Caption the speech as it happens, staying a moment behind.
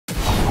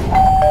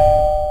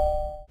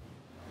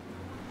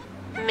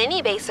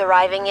mini base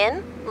arriving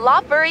in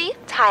Lopburi,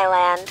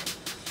 Thailand.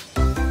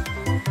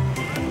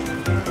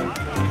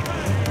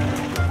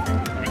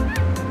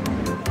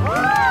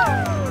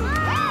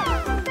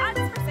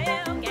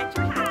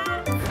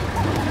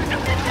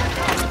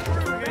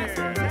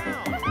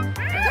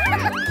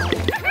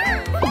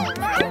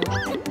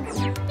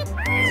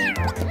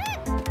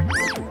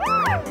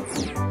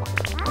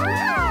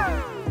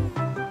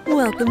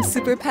 Welcome,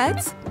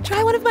 Superpets.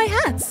 Try one of my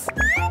hats.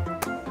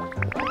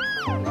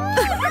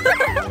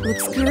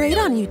 Looks great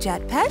on you,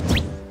 Jet Pet.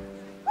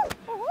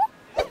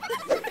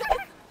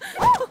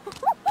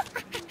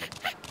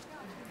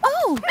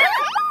 Oh!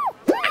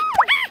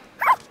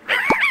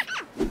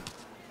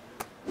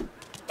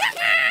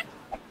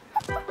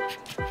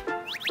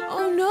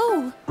 Oh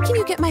no! Can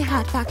you get my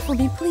hat back for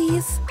me,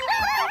 please?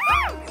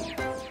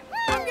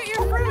 Come get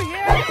your fruit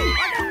here!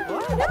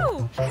 Oh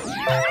no!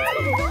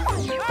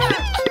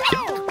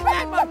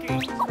 Bad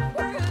monkey!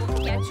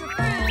 Get your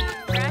fruit!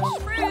 Fresh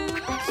fruit!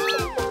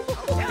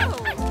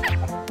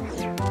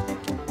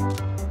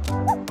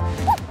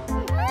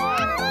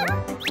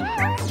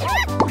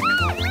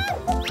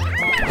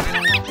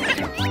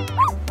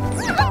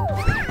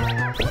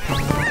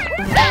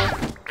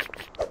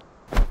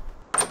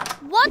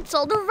 What's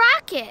all the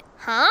racket,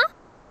 huh?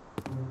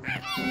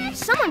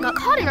 Someone got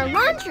caught in our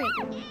laundry.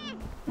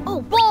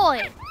 Oh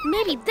boy,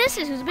 maybe this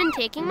is who's been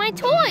taking my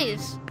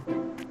toys.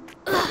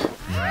 Ugh.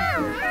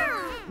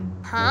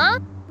 Huh?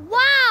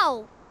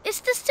 Wow,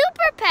 it's the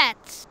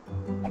Superpets.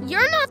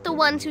 You're not the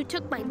ones who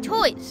took my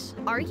toys,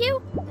 are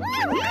you?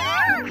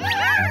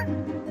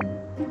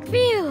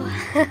 Phew.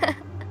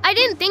 I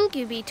didn't think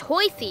you'd be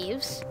toy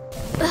thieves.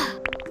 Ugh.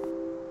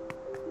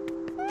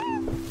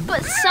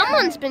 But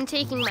someone's been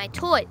taking my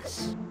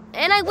toys,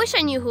 and I wish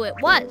I knew who it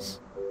was.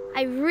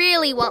 I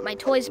really want my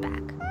toys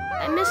back.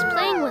 I miss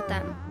playing with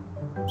them.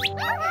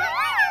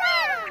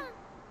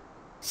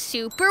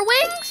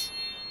 Superwings?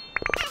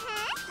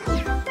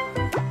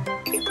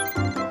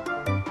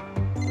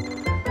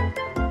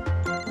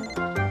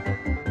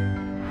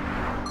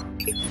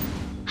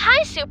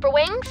 Hi,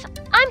 Superwings.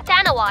 I'm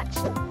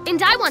Thanawatch,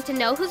 and I want to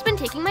know who's been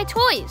taking my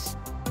toys.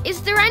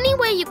 Is there any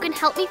way you can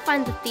help me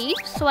find the thief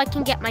so I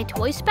can get my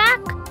toys back?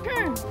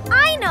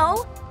 I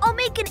know! I'll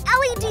make an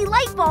LED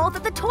light ball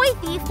that the toy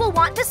thief will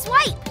want to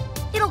swipe.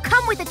 It'll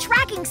come with a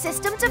tracking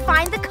system to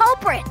find the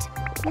culprit.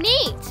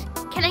 Neat!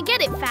 Can I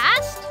get it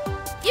fast?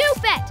 You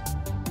bet!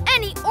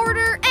 Any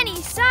order,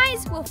 any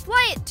size, we'll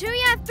fly it to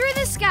you through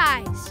the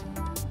skies.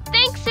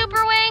 Thanks,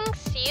 Superwings!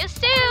 See you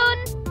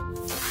soon!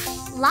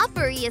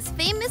 Lopburi is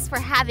famous for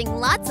having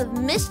lots of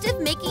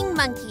mischief-making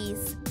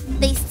monkeys.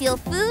 They steal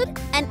food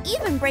and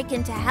even break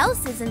into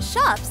houses and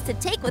shops to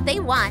take what they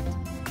want.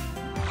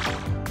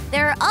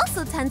 There are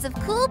also tons of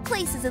cool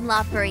places in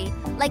Lopburi,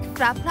 like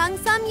Fraplang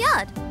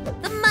Samyad,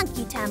 the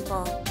monkey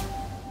temple.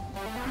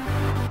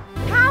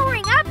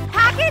 Powering up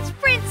package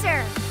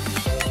printer.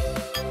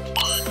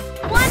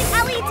 One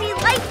LED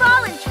light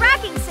ball and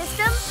tracking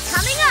system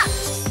coming up.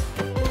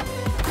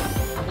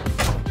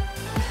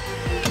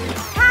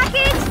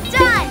 Package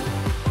done.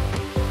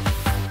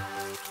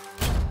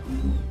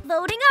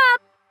 Loading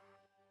up.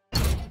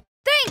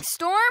 Thanks,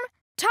 Storm.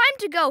 Time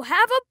to go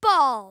have a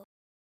ball.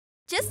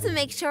 Just to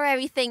make sure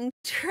everything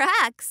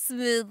tracks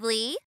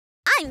smoothly,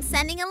 I'm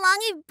sending along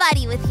a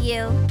buddy with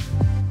you.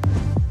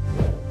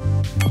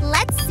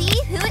 Let's see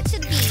who it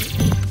should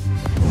be.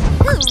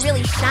 Who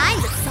really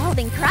shines at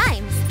solving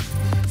crimes?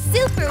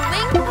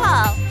 Superwing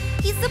Paul.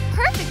 He's the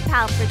perfect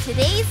pal for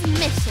today's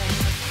mission.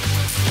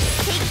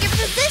 Take your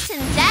position,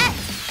 Jet.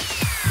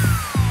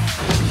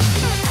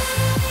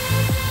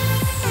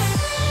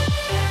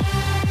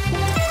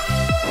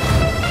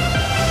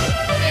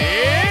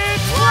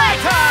 It's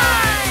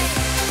playtime!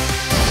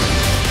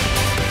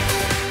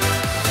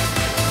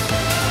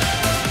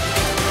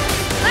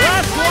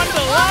 Last one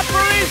to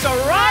Lopburi's a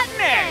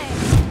rotten egg!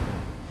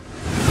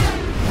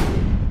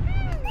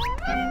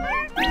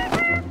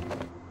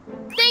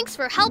 Thanks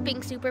for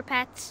helping,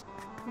 Superpets.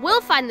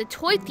 We'll find the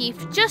toy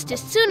thief just as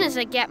soon as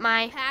I get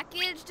my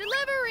Package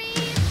delivery!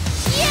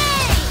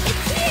 Yay!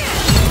 It's here!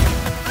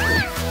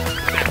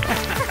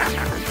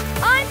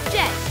 I'm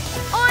Jet.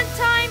 On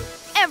time,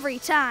 every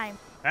time.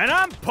 And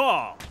I'm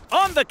Paul,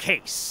 on the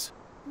case.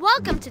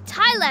 Welcome to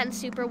Thailand,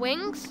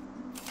 Superwings.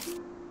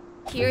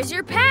 Here's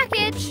your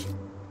package.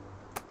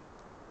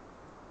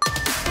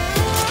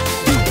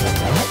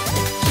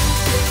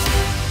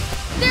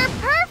 They're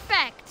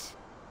perfect!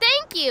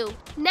 Thank you!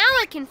 Now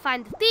I can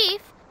find the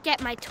thief,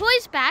 get my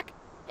toys back,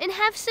 and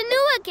have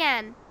Sanu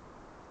again.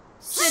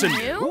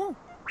 Sanu?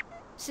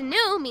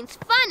 Sanu means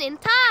fun in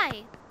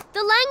Thai,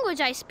 the language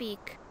I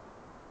speak.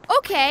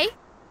 Okay.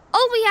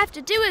 All we have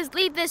to do is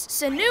leave this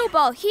Sanu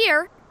ball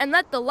here and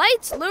let the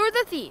lights lure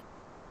the thief.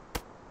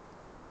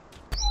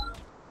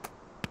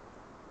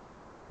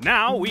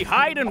 Now we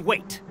hide and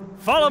wait.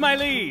 Follow my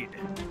lead.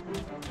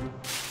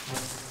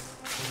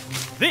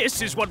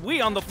 This is what we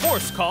on the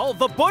force call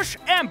the bush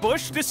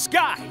ambush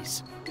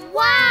disguise.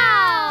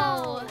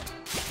 Wow!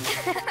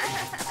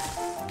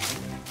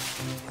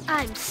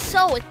 I'm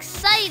so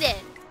excited.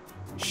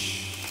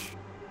 Shh.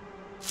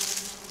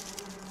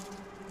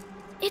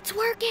 It's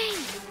working!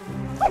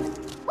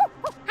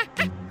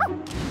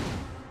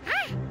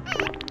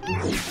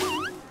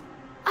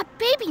 A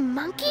baby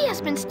monkey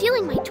has been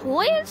stealing my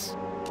toys?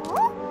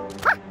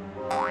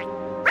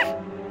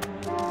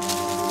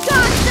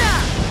 Gotcha!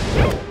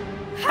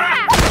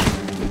 Ha!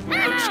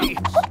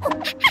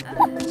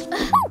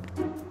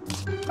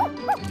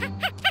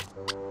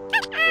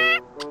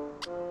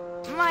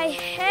 My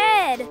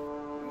head!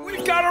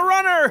 We've got a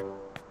runner!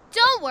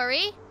 Don't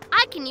worry.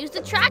 I can use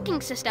the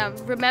tracking system,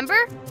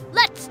 remember?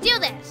 Let's do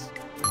this.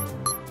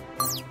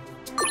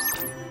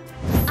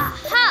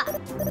 Aha!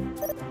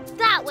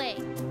 That way.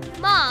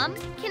 Mom,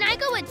 can I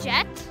go with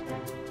Jet?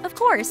 Of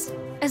course,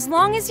 as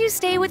long as you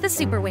stay with the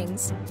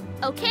Superwings.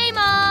 Okay,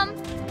 Mom.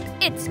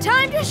 It's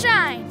time to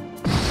shine!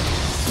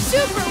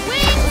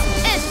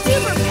 Superwings and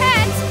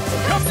Superpets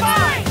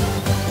combined!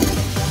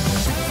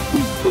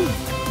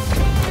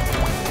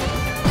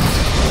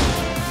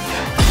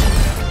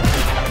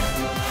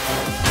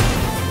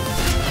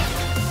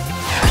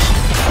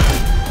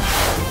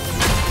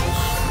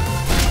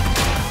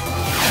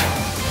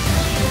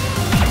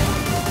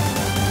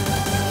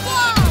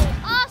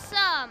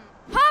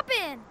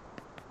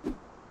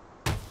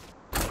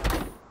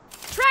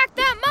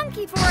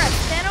 For us,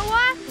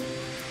 Tanawa.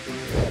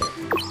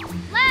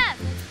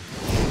 Left.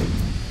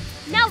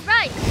 Now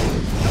right.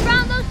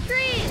 Around those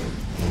trees.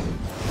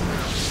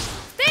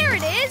 There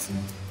it is.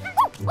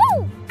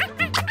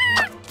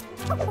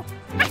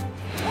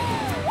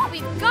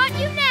 We've got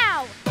you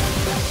now.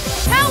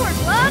 Power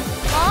glove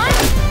on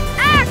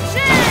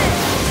action.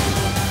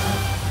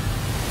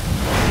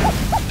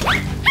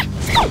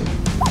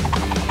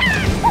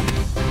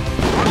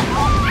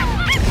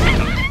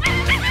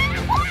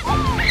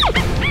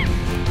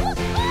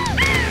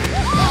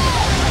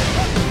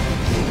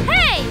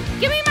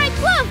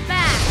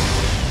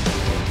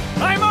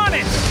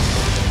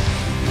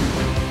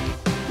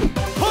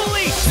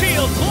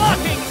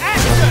 Blocking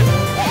action!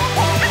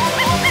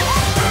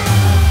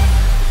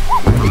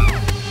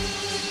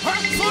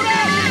 Slow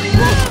down!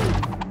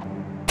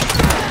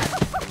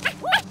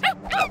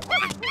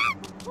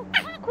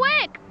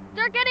 Quick!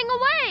 They're getting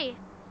away!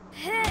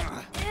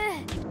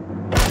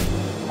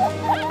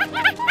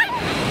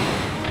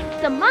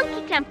 The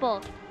Monkey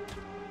Temple.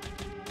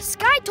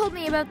 Sky told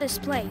me about this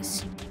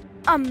place.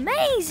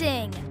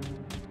 Amazing!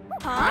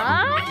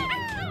 Huh?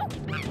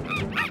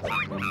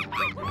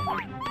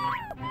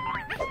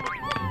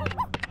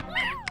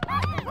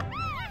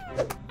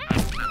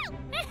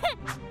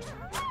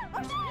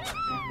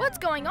 What's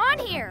going on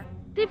here?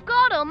 They've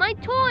got all my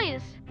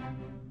toys.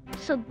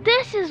 So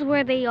this is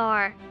where they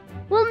are.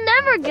 We'll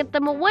never get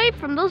them away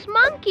from those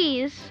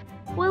monkeys.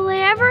 Will I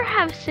ever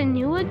have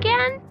Sanu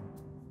again?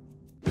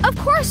 Of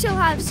course you'll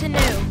have Sanu.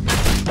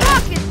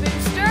 Rocket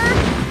booster,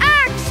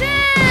 action!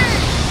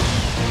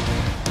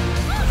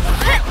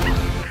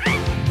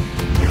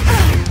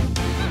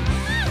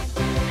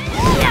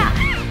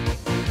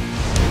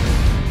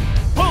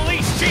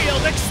 Police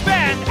shield,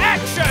 expand,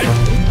 action!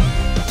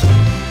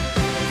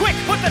 Quick,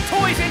 put the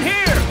toys in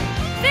here!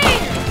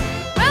 There!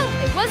 Well,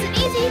 it wasn't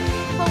easy,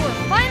 but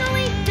we're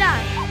finally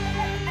done.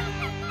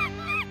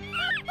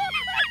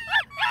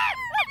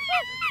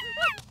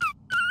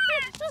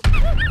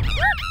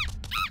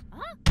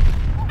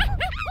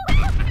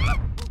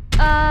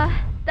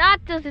 That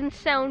doesn't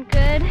sound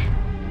good.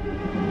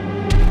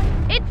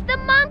 It's the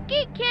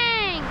Monkey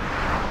King!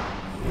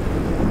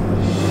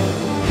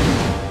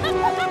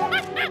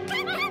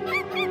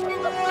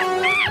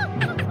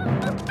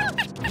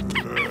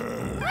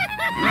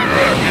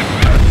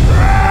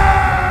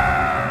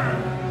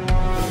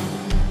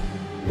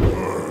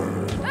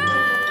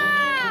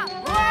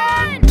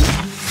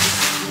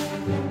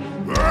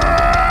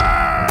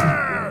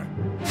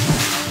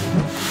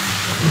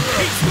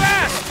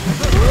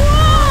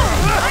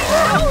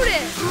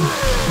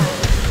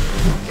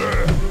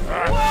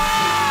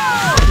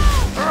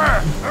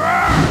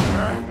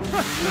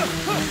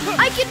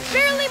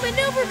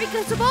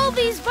 Because of all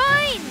these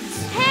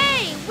vines!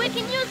 Hey, we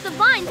can use the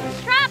vines to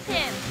trap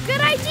him!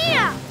 Good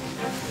idea!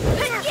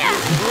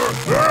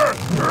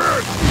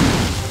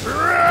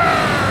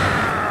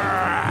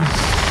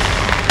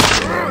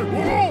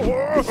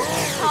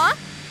 Huh?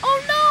 Oh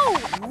no!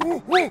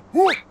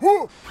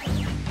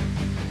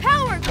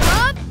 Power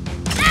glove,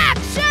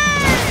 action!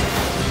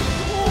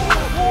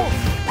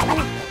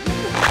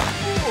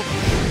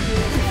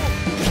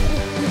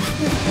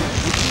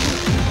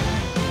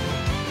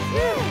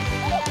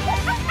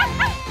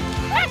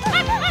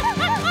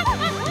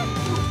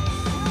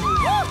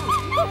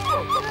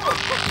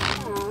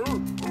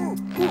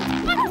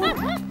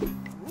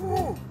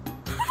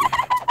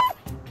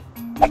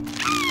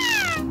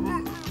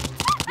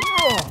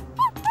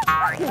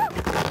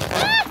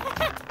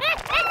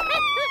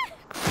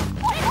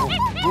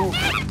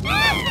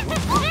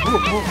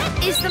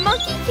 Is the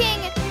Monkey King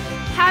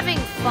having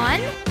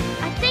fun?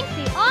 I think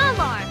they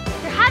all are.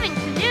 They're having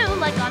to do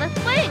like on a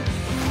swing.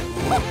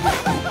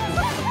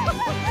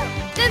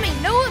 Then we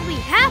know what we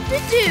have to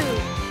do.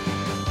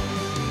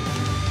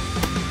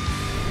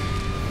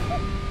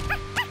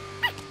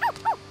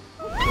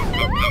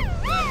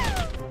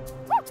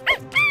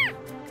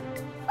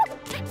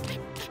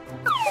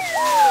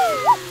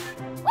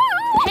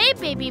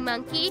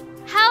 Monkey,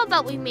 how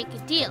about we make a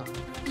deal?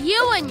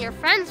 You and your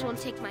friends won't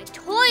take my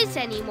toys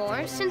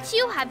anymore since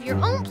you have your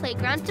own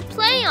playground to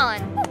play on.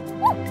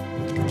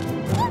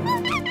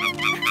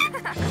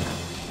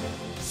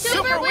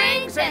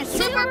 Superwings and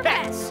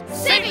Superpets,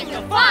 saving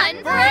the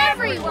fun for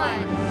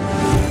everyone!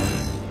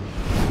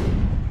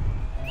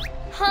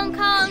 Honk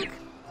honk.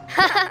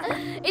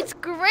 It's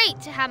great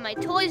to have my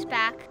toys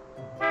back.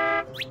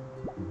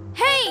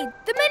 Hey,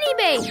 the mini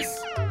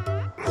base!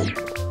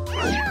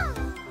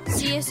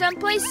 See you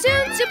someplace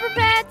soon,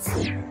 Superpets!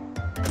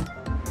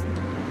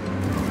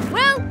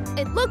 Well,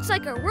 it looks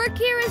like our work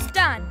here is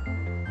done.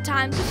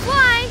 Time to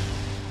fly!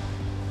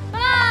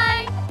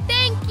 Bye!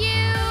 Thank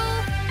you!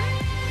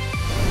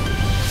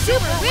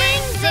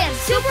 Superwings and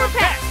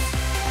Superpets!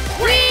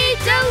 We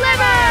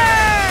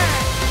deliver!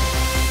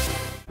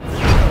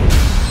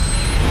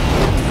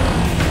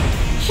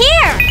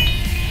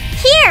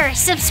 Here,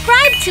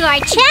 subscribe to our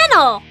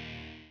channel.